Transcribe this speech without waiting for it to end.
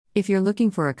If you're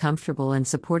looking for a comfortable and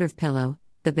supportive pillow,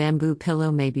 the bamboo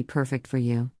pillow may be perfect for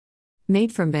you.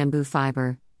 Made from bamboo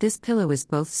fiber, this pillow is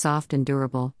both soft and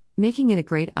durable, making it a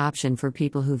great option for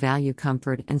people who value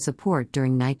comfort and support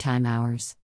during nighttime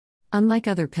hours. Unlike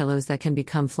other pillows that can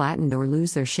become flattened or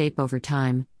lose their shape over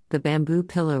time, the bamboo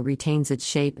pillow retains its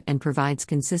shape and provides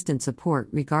consistent support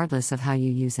regardless of how you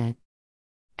use it.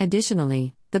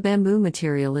 Additionally, the bamboo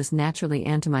material is naturally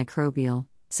antimicrobial,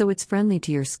 so it's friendly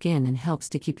to your skin and helps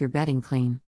to keep your bedding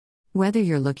clean. Whether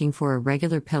you're looking for a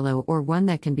regular pillow or one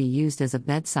that can be used as a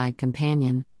bedside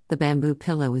companion, the bamboo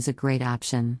pillow is a great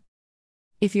option.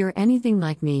 If you're anything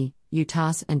like me, you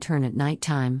toss and turn at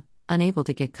nighttime, unable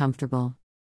to get comfortable.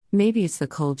 Maybe it's the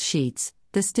cold sheets,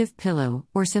 the stiff pillow,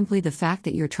 or simply the fact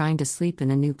that you're trying to sleep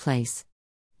in a new place.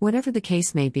 Whatever the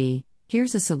case may be,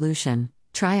 here's a solution: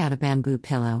 try out a bamboo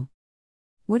pillow.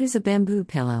 What is a bamboo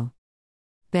pillow?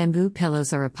 Bamboo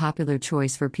pillows are a popular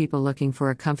choice for people looking for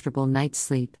a comfortable night's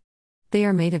sleep. They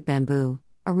are made of bamboo,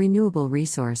 a renewable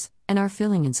resource, and are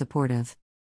filling and supportive.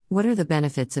 What are the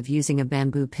benefits of using a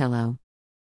bamboo pillow?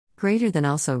 Greater than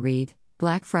also read,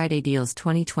 Black Friday Deals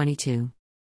 2022.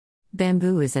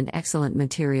 Bamboo is an excellent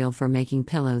material for making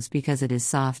pillows because it is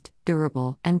soft,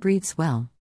 durable, and breathes well.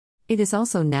 It is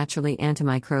also naturally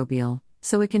antimicrobial,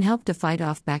 so it can help to fight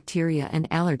off bacteria and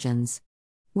allergens.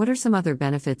 What are some other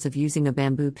benefits of using a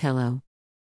bamboo pillow?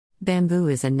 Bamboo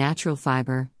is a natural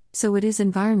fiber, so it is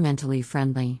environmentally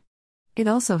friendly. It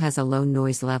also has a low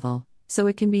noise level, so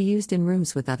it can be used in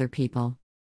rooms with other people.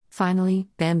 Finally,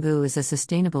 bamboo is a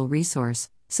sustainable resource,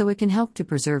 so it can help to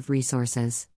preserve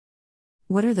resources.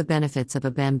 What are the benefits of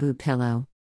a bamboo pillow?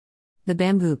 The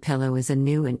bamboo pillow is a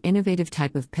new and innovative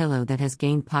type of pillow that has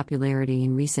gained popularity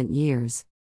in recent years.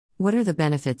 What are the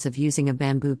benefits of using a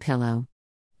bamboo pillow?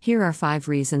 Here are 5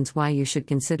 reasons why you should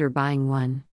consider buying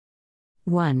one.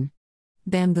 1.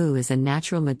 Bamboo is a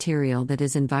natural material that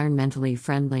is environmentally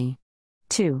friendly.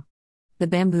 2. The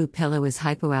bamboo pillow is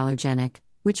hypoallergenic,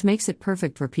 which makes it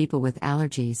perfect for people with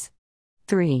allergies.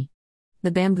 3. The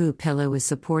bamboo pillow is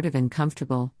supportive and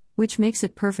comfortable, which makes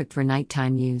it perfect for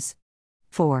nighttime use.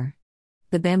 4.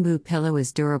 The bamboo pillow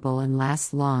is durable and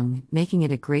lasts long, making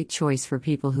it a great choice for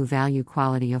people who value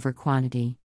quality over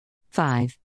quantity.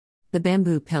 5. The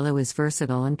bamboo pillow is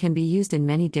versatile and can be used in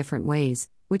many different ways,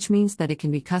 which means that it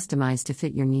can be customized to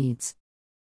fit your needs.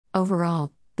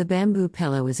 Overall, the bamboo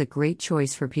pillow is a great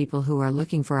choice for people who are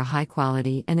looking for a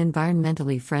high-quality and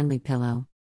environmentally friendly pillow.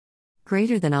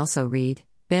 Greater than also read,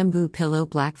 Bamboo Pillow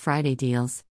Black Friday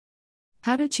Deals.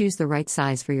 How to choose the right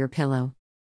size for your pillow.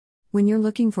 When you're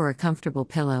looking for a comfortable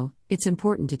pillow, it's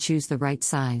important to choose the right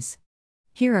size.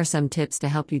 Here are some tips to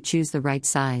help you choose the right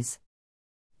size.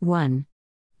 1.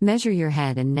 Measure your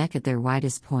head and neck at their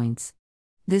widest points.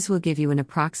 This will give you an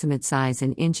approximate size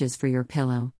in inches for your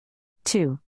pillow.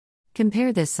 2.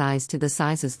 Compare this size to the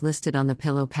sizes listed on the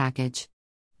pillow package.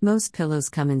 Most pillows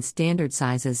come in standard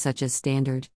sizes such as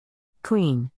standard,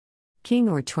 queen, king,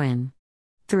 or twin.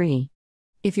 3.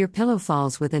 If your pillow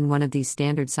falls within one of these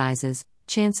standard sizes,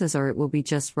 chances are it will be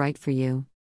just right for you.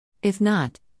 If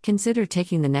not, consider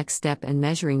taking the next step and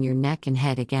measuring your neck and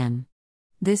head again.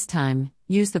 This time,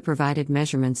 use the provided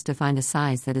measurements to find a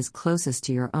size that is closest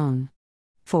to your own.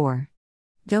 4.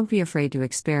 Don't be afraid to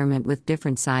experiment with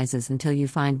different sizes until you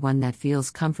find one that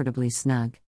feels comfortably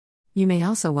snug. You may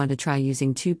also want to try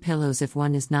using 2 pillows if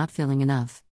one is not filling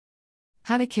enough.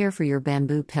 How to care for your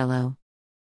bamboo pillow.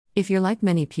 If you're like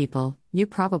many people, you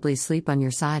probably sleep on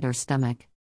your side or stomach.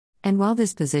 And while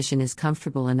this position is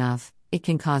comfortable enough, it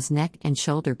can cause neck and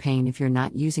shoulder pain if you're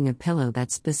not using a pillow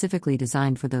that's specifically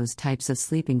designed for those types of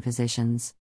sleeping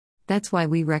positions. That's why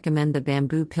we recommend the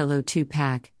Bamboo Pillow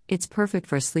 2-pack. It's perfect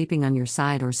for sleeping on your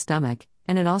side or stomach,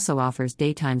 and it also offers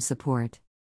daytime support.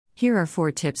 Here are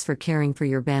 4 tips for caring for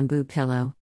your bamboo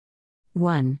pillow.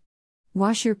 1.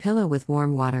 Wash your pillow with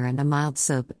warm water and a mild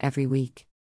soap every week.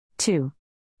 2.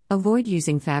 Avoid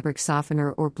using fabric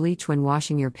softener or bleach when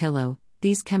washing your pillow.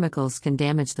 These chemicals can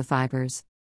damage the fibers.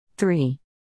 3.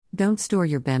 Don't store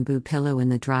your bamboo pillow in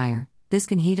the dryer. This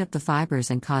can heat up the fibers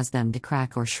and cause them to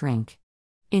crack or shrink.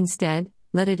 Instead,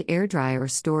 let it air dry or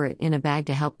store it in a bag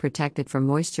to help protect it from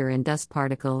moisture and dust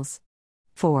particles.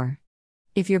 4.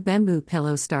 If your bamboo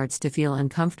pillow starts to feel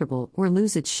uncomfortable or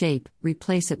lose its shape,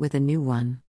 replace it with a new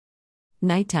one.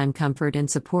 Nighttime comfort and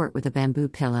support with a bamboo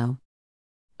pillow.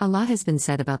 A lot has been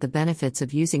said about the benefits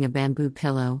of using a bamboo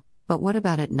pillow, but what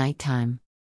about at nighttime?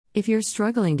 If you're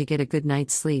struggling to get a good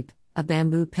night's sleep, a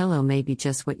bamboo pillow may be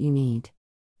just what you need.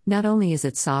 Not only is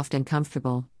it soft and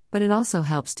comfortable, but it also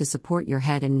helps to support your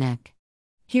head and neck.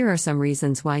 Here are some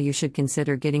reasons why you should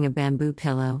consider getting a bamboo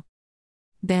pillow.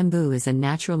 Bamboo is a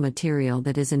natural material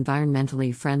that is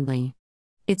environmentally friendly.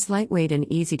 It's lightweight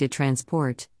and easy to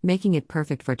transport, making it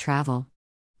perfect for travel.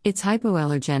 It's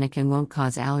hypoallergenic and won't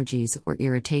cause allergies or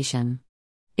irritation.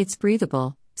 It's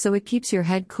breathable, so it keeps your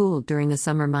head cool during the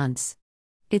summer months.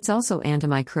 It's also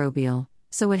antimicrobial,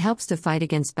 so it helps to fight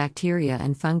against bacteria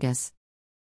and fungus.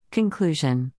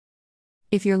 Conclusion: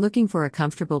 if you're looking for a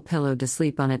comfortable pillow to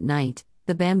sleep on at night,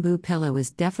 the bamboo pillow is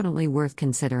definitely worth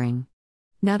considering.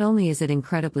 Not only is it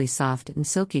incredibly soft and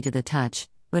silky to the touch,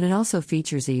 but it also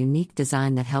features a unique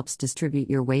design that helps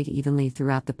distribute your weight evenly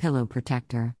throughout the pillow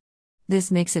protector. This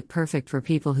makes it perfect for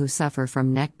people who suffer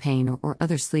from neck pain or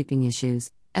other sleeping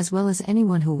issues, as well as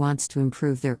anyone who wants to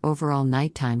improve their overall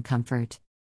nighttime comfort.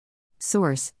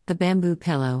 Source: The Bamboo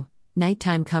Pillow,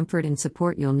 nighttime comfort and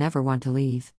support you'll never want to leave.